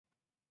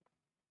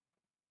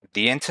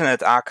The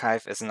Internet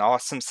Archive is an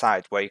awesome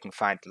site where you can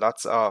find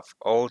lots of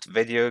old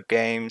video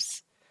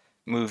games,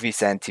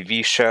 movies and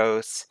TV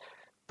shows,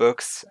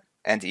 books,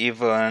 and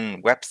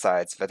even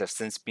websites that have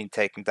since been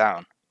taken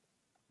down.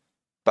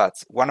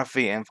 But one of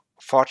the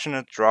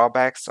unfortunate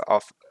drawbacks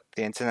of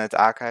the Internet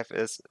Archive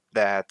is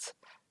that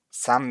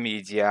some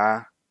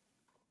media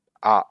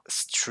are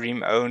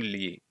stream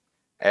only.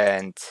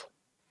 And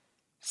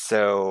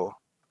so,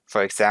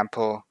 for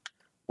example,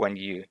 when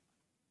you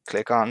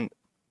click on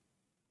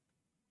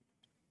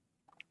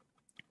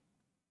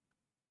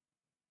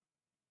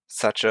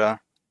such a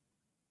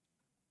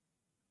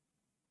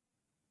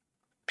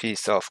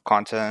piece of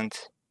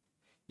content,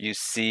 you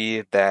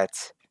see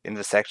that in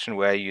the section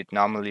where you'd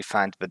normally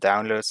find the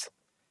downloads,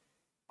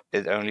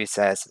 it only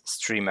says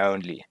stream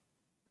only,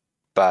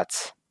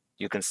 but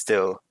you can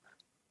still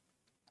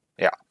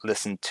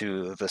listen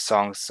to the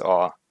songs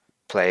or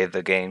play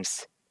the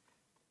games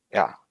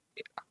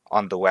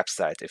on the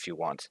website if you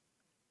want.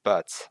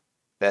 But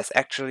there's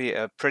actually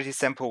a pretty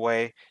simple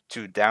way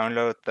to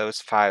download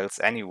those files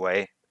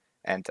anyway,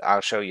 and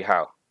I'll show you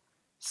how.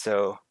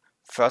 So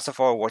first of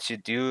all, what you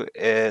do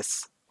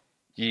is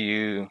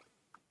you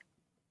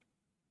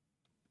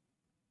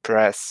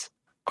press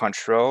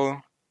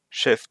Ctrl,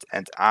 Shift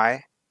and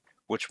I,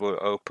 which will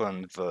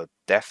open the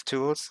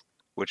DevTools,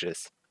 which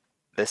is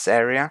this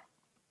area.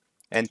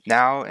 And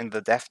now in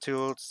the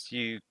DevTools,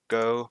 you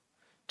go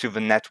to the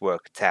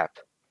Network tab.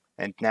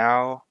 And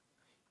now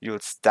you'll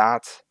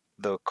start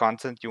the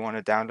content you want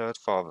to download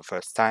for the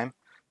first time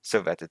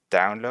so that it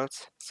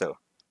downloads. So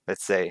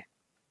let's say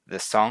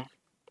this song.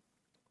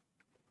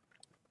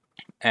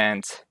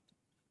 And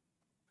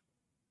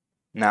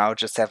now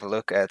just have a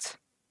look at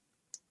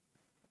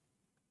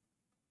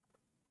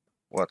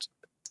what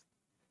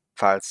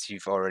files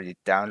you've already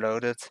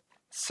downloaded.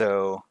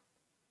 So,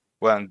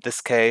 well, in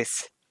this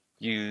case,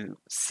 you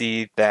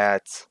see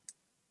that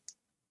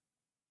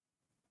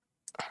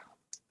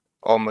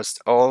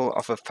almost all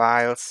of the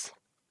files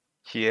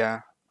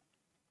here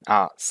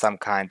are some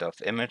kind of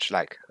image,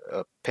 like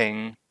a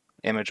PNG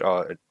image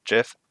or a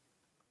GIF,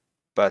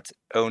 but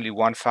only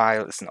one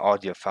file is an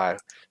audio file,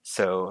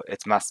 so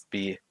it must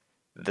be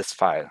this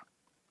file.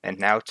 And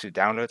now to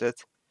download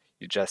it,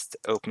 you just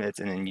open it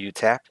in a new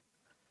tab,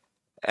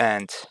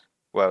 and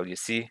well, you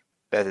see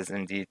that is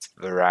indeed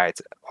the right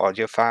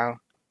audio file,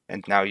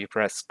 and now you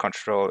press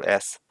Ctrl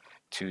S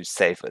to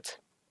save it.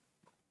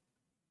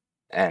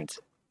 And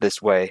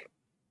this way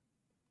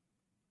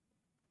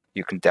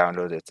you can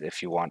download it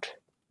if you want.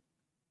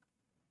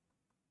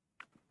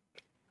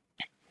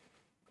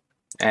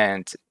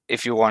 And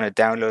if you want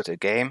to download a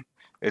game,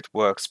 it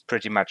works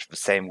pretty much the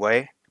same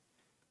way.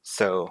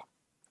 So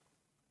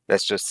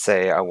let's just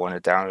say I want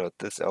to download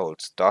this old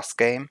DOS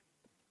game.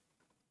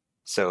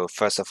 So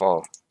first of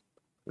all,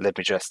 let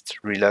me just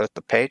reload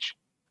the page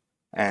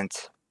and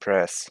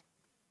press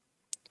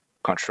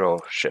Ctrl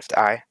Shift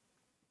I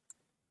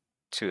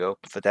to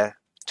open the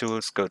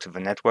tools, go to the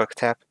Network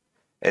tab,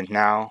 and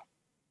now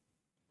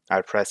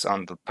I'll press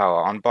on the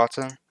power on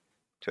button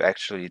to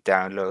actually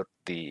download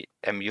the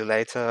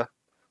emulator,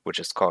 which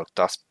is called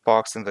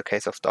DOSBox in the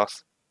case of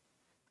DOS,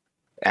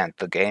 and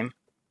the game.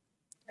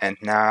 And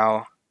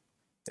now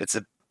it's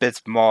a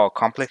bit more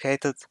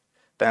complicated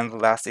than the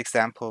last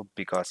example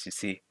because you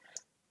see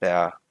there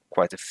are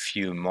quite a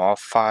few more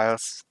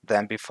files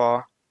than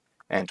before.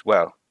 And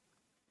well,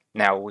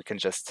 now we can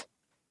just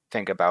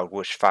think about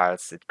which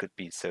files it could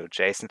be. So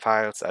JSON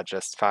files are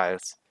just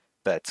files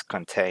that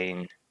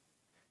contain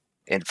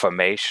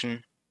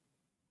information,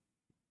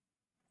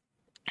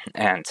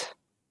 and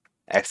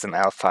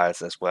XML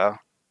files as well.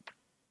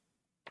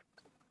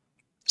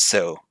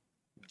 So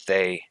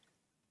they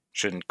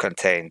shouldn't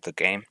contain the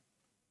game.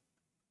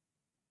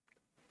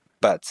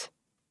 But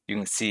you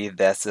can see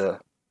there's a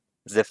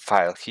zip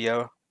file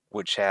here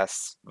which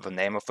has the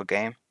name of the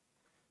game.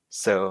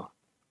 So,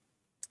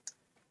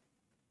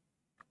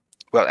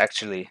 well,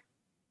 actually,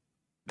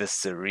 this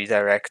is a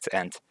redirect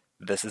and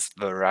this is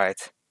the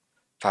right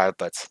file,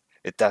 but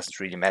it doesn't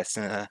really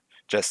matter.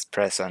 Just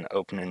press on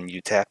open a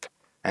new tab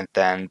and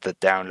then the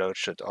download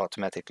should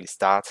automatically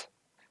start.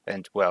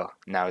 And well,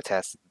 now it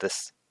has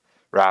this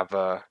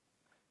rather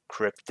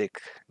cryptic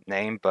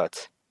name,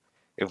 but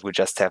if we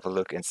just have a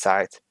look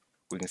inside,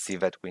 we can see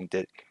that we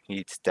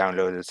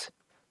downloaded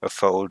a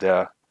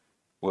folder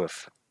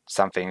with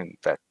something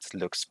that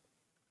looks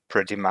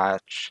pretty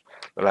much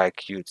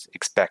like you'd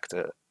expect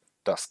a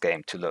DOS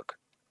game to look.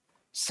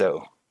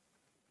 So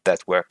that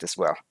worked as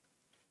well.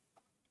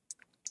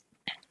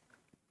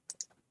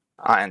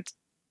 And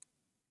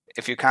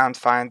if you can't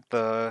find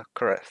the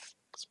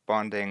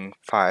corresponding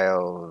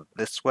file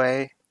this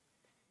way,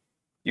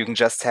 you can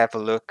just have a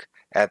look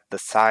at the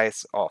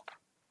size of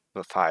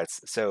the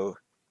files. So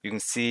you can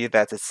see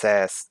that it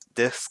says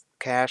disk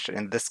cache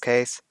in this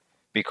case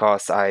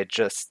because I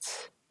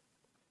just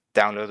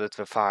downloaded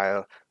the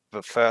file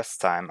the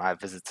first time I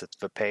visited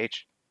the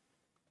page.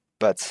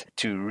 But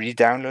to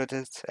re-download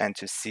it and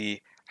to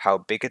see how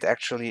big it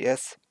actually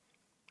is,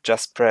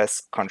 just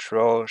press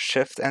Ctrl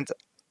Shift and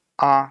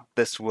R.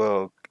 This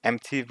will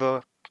empty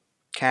the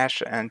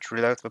cache and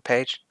reload the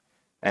page.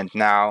 And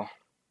now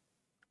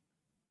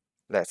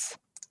let's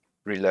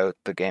reload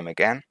the game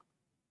again.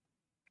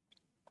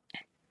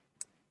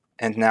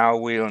 And now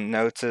we'll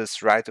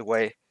notice right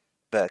away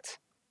that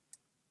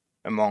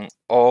among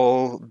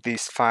all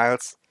these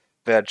files,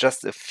 there are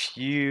just a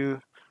few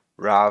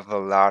rather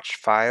large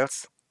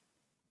files.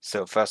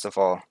 So first of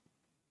all,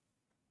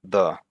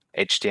 the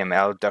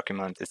HTML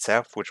document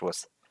itself, which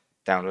was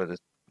downloaded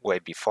way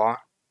before,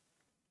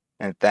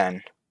 and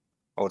then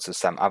also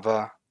some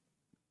other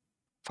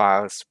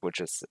files, which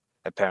is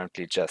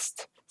apparently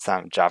just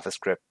some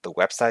JavaScript the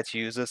website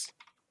uses.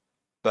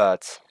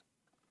 But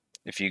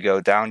if you go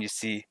down, you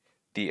see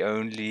the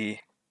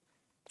only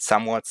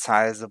somewhat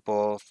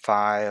sizable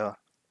file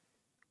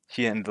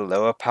here in the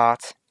lower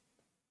part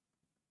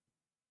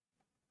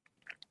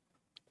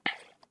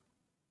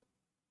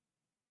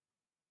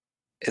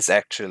is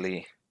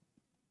actually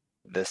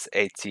this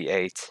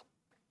 88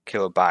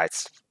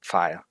 kilobytes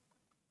file.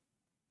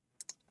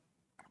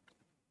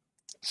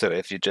 So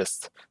if you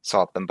just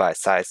sort them by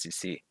size, you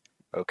see,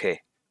 okay,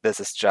 this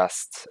is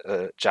just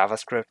a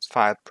JavaScript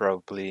file,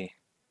 probably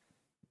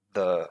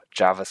the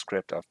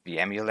JavaScript of the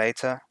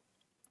emulator.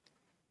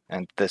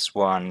 And this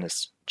one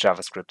is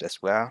JavaScript as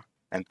well.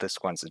 And this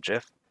one's a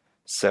GIF.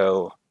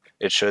 So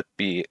it should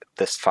be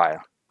this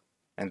file.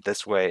 And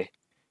this way,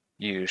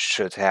 you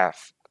should have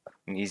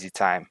an easy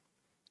time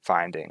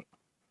finding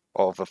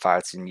all the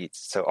files you need.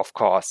 So of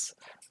course,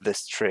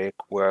 this trick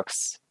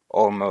works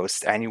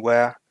almost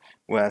anywhere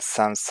where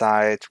some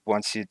site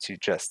wants you to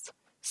just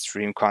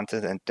stream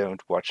content and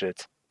don't watch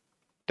it,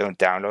 don't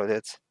download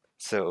it.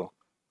 So,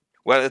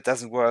 well, it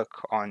doesn't work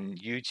on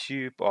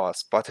YouTube or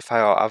Spotify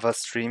or other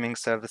streaming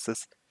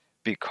services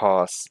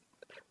because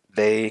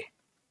they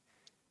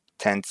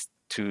tend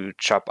to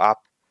chop up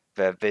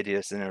their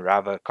videos in a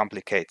rather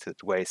complicated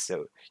way.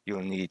 So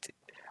you'll need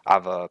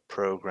other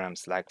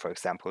programs like, for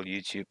example,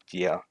 YouTube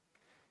DL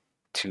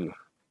to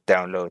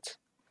download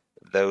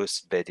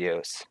those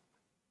videos.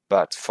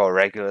 But for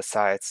regular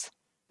sites,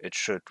 it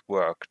should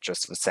work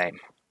just the same.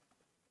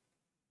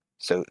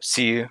 So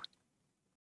see you